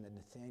imagine that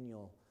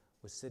Nathanael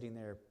was sitting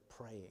there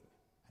praying.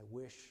 I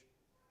wish,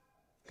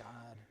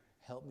 God,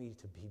 help me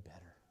to be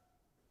better.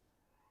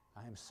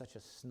 I am such a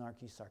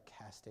snarky,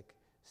 sarcastic,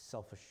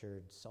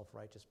 self-assured,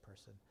 self-righteous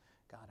person.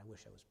 God, I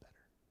wish I was better.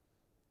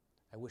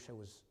 I wish I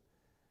was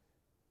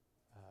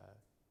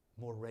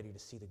more ready to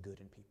see the good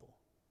in people.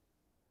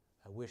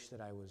 I wish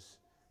that I was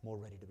more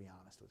ready to be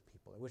honest with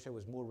people. I wish I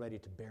was more ready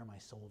to bare my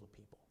soul to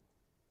people.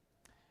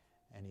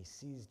 And he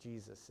sees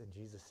Jesus, and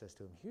Jesus says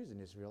to him, here's an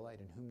Israelite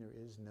in whom there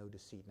is no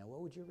deceit. Now,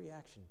 what would your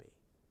reaction be?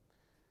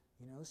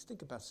 Let's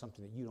think about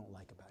something that you don't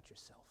like about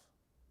yourself.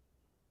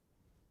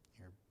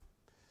 You're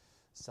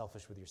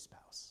selfish with your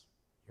spouse.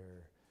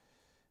 You're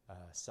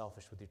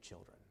selfish with your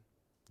children.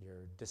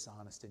 You're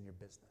dishonest in your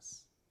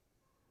business.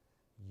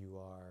 You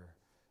are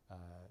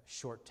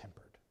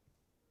short-tempered.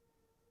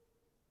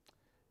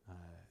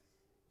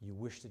 You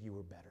wish that you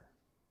were better.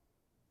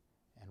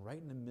 And right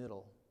in the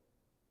middle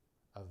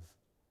of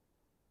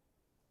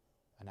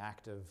an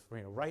act of,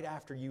 right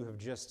after you have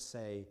just,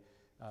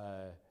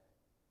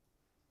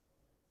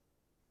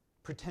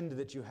 pretended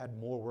that you had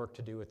more work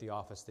to do at the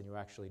office than you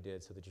actually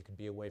did so that you could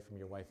be away from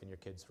your wife and your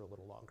kids for a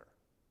little longer.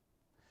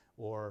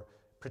 Or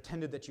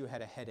pretended that you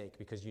had a headache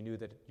because you knew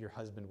that your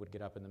husband would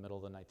get up in the middle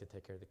of the night to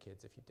take care of the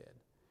kids if you did.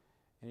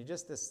 And you're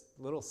just this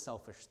little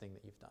selfish thing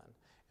that you've done.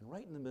 And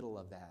right in the middle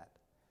of that,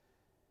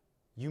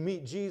 you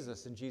meet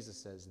Jesus, and Jesus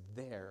says,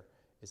 there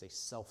is a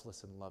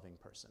selfless and loving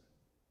person.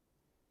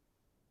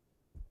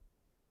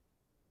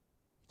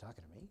 You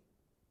talking to me?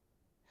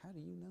 How do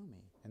you know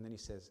me? And then he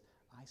says,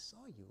 I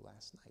saw you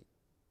last night.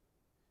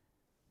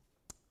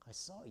 I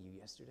saw you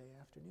yesterday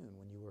afternoon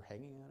when you were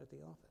hanging out at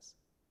the office.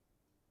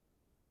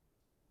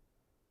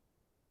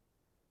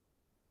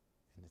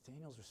 And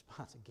Nathanael's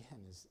response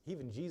again is,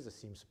 even Jesus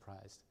seems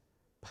surprised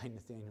by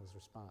Nathanael's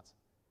response.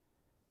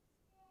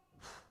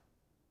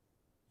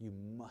 You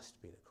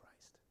must be the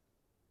Christ.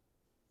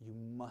 You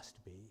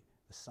must be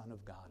the Son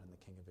of God and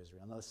the King of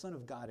Israel. Now, the Son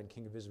of God and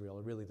King of Israel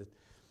are really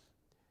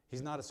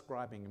he's not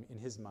ascribing, in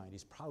his mind,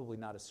 he's probably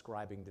not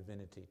ascribing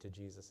divinity to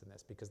Jesus in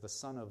this, because the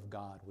Son of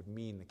God would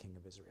mean the King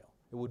of Israel.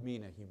 It would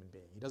mean a human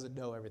being. He doesn't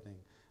know everything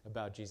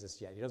about Jesus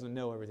yet. He doesn't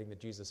know everything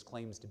that Jesus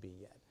claims to be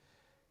yet.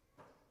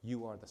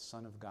 You are the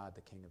Son of God,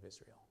 the King of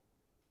Israel.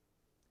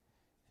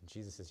 And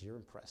Jesus says, you're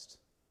impressed.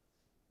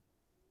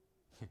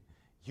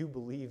 You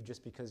believe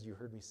just because you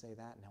heard me say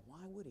that? Now,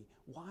 why would he?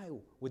 Why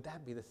would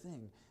that be the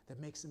thing that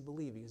makes him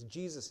believe? Because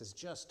Jesus has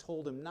just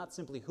told him not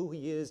simply who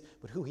he is,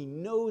 but who he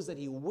knows that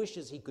he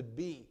wishes he could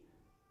be.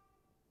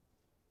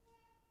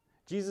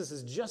 Jesus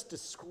has just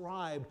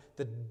described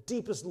the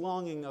deepest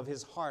longing of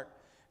his heart,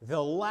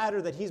 the ladder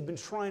that he's been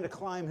trying to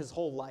climb his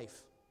whole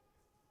life.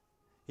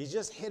 He's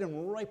just hit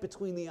him right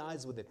between the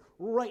eyes with it,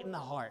 right in the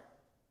heart.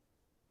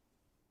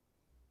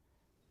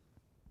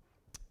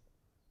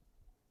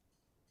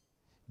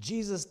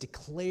 Jesus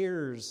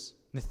declares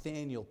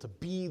Nathanael to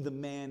be the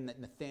man that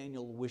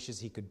Nathanael wishes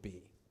he could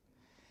be.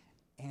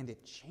 And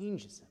it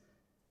changes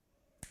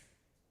him,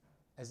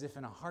 as if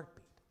in a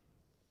heartbeat.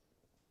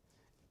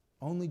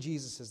 Only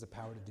Jesus has the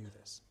power to do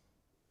this.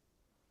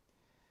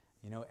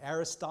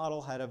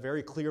 Aristotle had a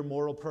very clear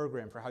moral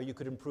program for how you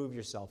could improve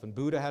yourself, and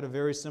Buddha had a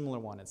very similar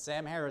one, and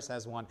Sam Harris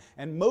has one,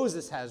 and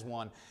Moses has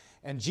one,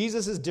 and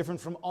Jesus is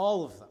different from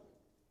all of them.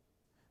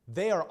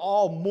 They are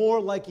all more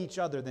like each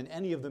other than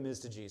any of them is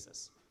to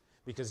Jesus.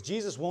 Because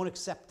Jesus won't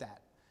accept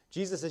that.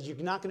 Jesus says you're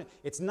not going to.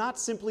 It's not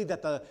simply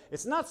that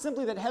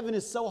heaven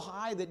is so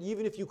high that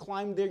even if you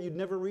climbed there, you'd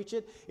never reach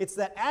it. It's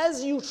that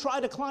as you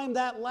try to climb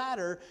that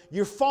ladder,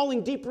 you're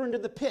falling deeper into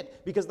the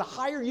pit. Because the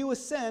higher you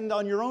ascend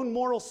on your own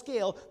moral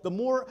scale, the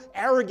more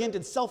arrogant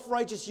and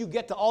self-righteous you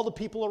get to all the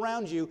people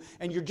around you,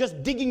 and you're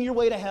just digging your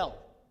way to hell.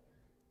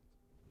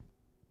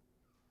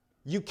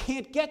 You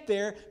can't get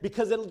there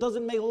because it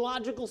doesn't make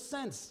logical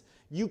sense.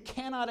 You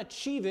cannot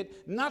achieve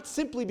it, not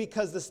simply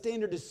because the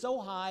standard is so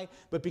high,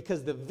 but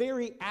because the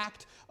very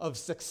act of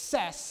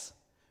success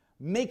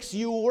makes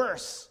you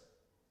worse.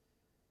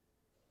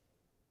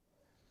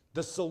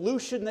 The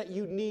solution that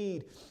you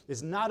need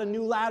is not a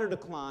new ladder to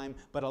climb,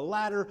 but a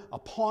ladder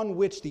upon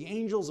which the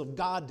angels of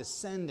God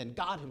descend and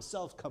God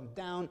himself comes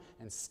down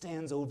and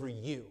stands over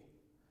you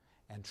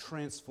and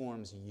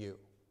transforms you.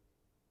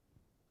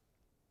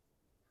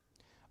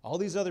 All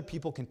these other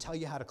people can tell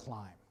you how to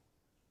climb.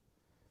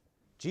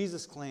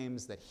 Jesus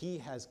claims that he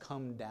has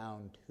come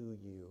down to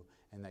you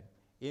and that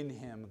in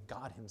him,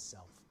 God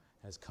himself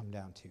has come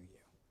down to you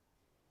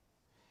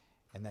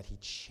and that he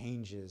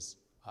changes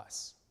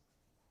us.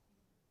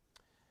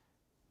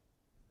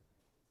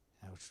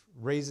 Now, which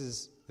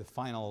raises the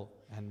final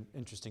and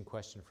interesting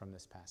question from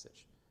this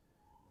passage.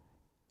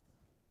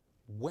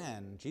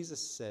 When Jesus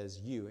says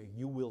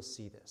you will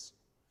see this,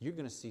 you're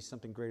going to see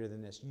something greater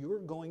than this. You're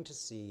going to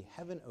see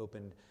heaven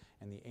opened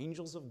and the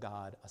angels of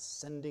God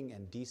ascending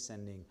and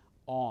descending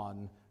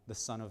on the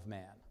Son of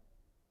Man.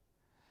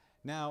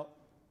 Now,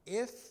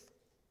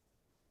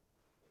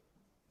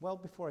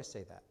 before I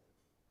say that,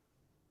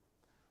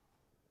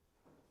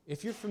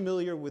 if you're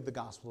familiar with the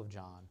Gospel of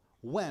John,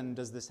 when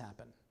does this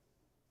happen?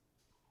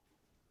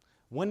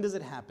 When does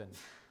it happen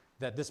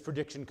that this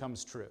prediction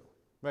comes true,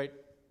 right?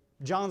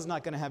 John's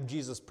not going to have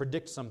Jesus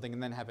predict something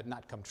and then have it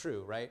not come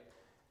true, right?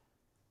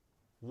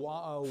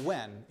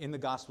 when, in the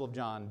Gospel of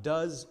John,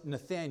 does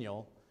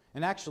Nathanael,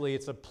 and actually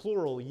it's a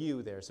plural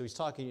you there, so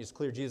it's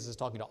clear Jesus is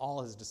talking to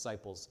all his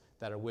disciples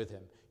that are with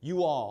him.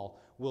 You all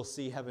will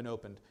see heaven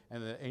opened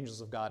and the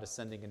angels of God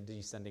ascending and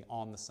descending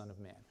on the Son of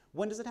Man.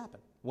 When does it happen?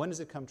 When does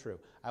it come true?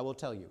 I will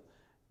tell you,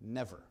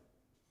 never.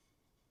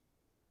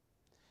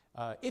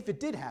 If it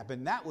did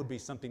happen, that would be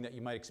something that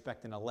you might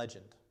expect in a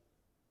legend.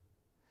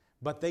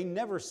 But they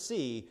never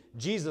see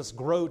Jesus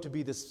grow to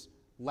be this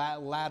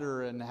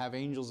ladder and have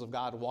angels of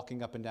God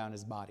walking up and down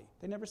his body.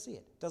 They never see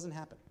it. It doesn't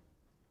happen.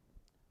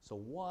 So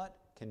what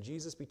can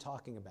Jesus be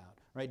talking about?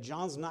 Right?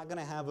 John's not going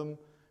to have him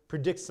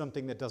predict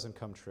something that doesn't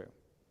come true.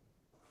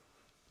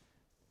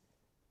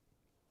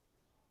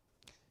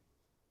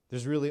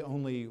 There's really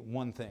only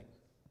one thing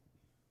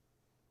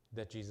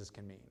that Jesus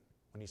can mean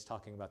when he's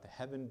talking about the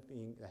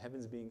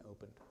heavens being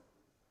opened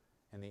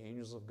and the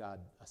angels of God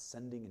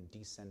ascending and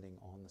descending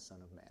on the Son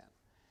of Man.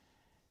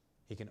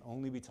 He can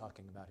only be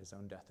talking about his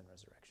own death and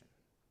resurrection.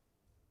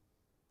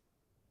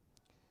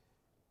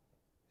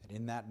 And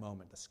in that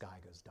moment, the sky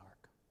goes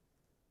dark.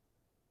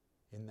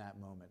 In that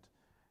moment,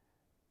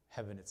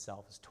 heaven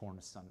itself is torn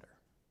asunder.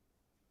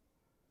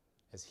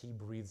 As he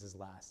breathes his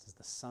last, as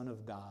the Son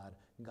of God,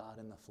 God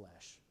in the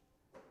flesh,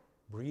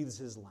 breathes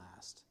his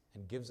last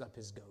and gives up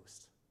his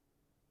ghost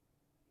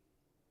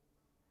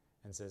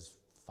and says,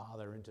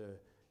 Father, into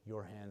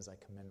your hands I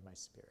commend my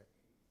spirit.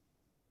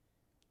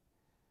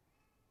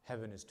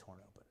 Heaven is torn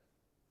open.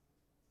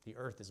 The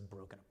earth is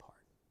broken apart.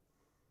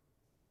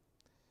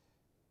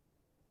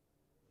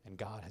 And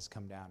God has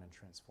come down and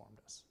transformed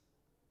us.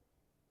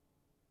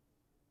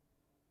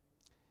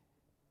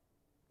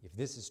 If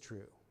this is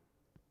true,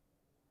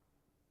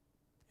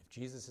 if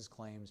Jesus'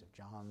 claims, if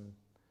John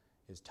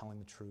is telling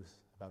the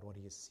truth about what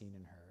he has seen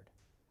and heard,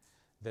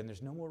 then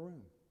there's no more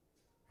room.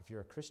 If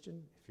you're a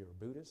Christian, if you're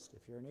a Buddhist,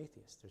 if you're an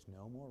atheist, there's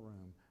no more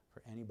room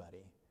for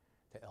anybody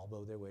to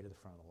elbow their way to the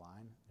front of the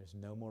line. There's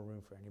no more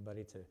room for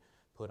anybody to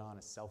put on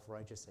a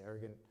self-righteous,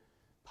 arrogant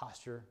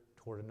posture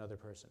toward another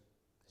person.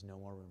 There's no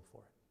more room for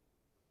it.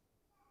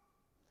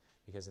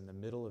 Because in the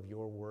middle of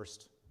your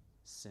worst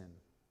sin,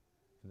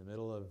 in the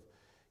middle of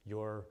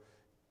your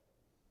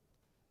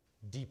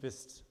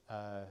deepest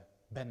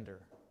bender,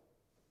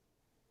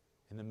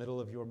 in the middle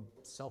of your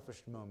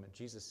selfish moment,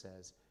 Jesus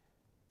says,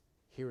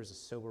 here is a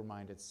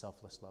sober-minded,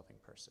 selfless, loving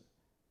person.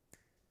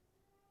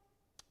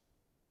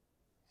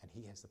 And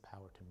he has the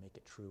power to make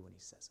it true when he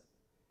says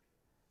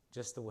it.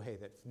 Just the way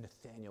that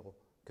Nathanael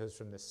goes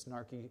from this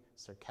snarky,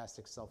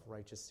 sarcastic,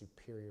 self-righteous,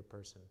 superior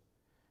person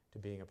to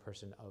being a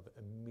person of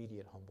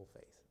immediate humble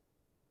faith.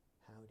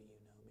 How do you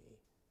know me?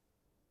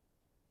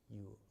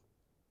 You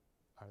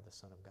are the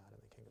Son of God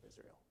and the King of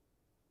Israel.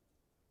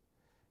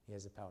 He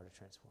has the power to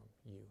transform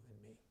you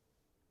and me.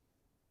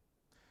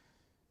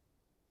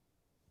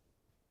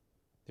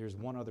 There's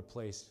one other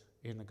place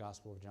in the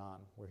Gospel of John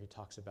where he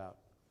talks about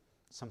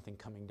something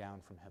coming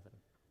down from heaven.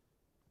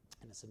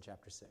 And it's in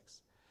chapter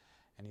 6.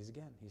 And he's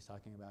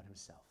talking about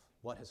himself.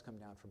 What has come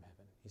down from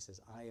heaven? He says,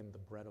 I am the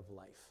bread of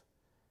life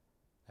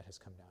that has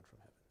come down from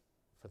heaven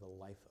for the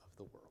life of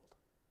the world.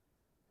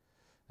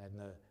 And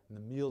in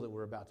the meal that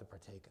we're about to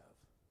partake of,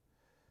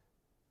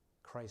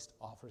 Christ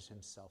offers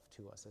himself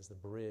to us as the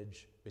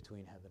bridge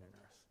between heaven and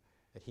earth,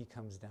 that he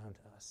comes down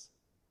to us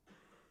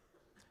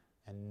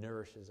and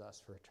nourishes us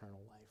for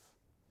eternal life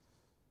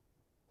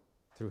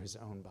through his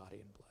own body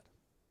and blood.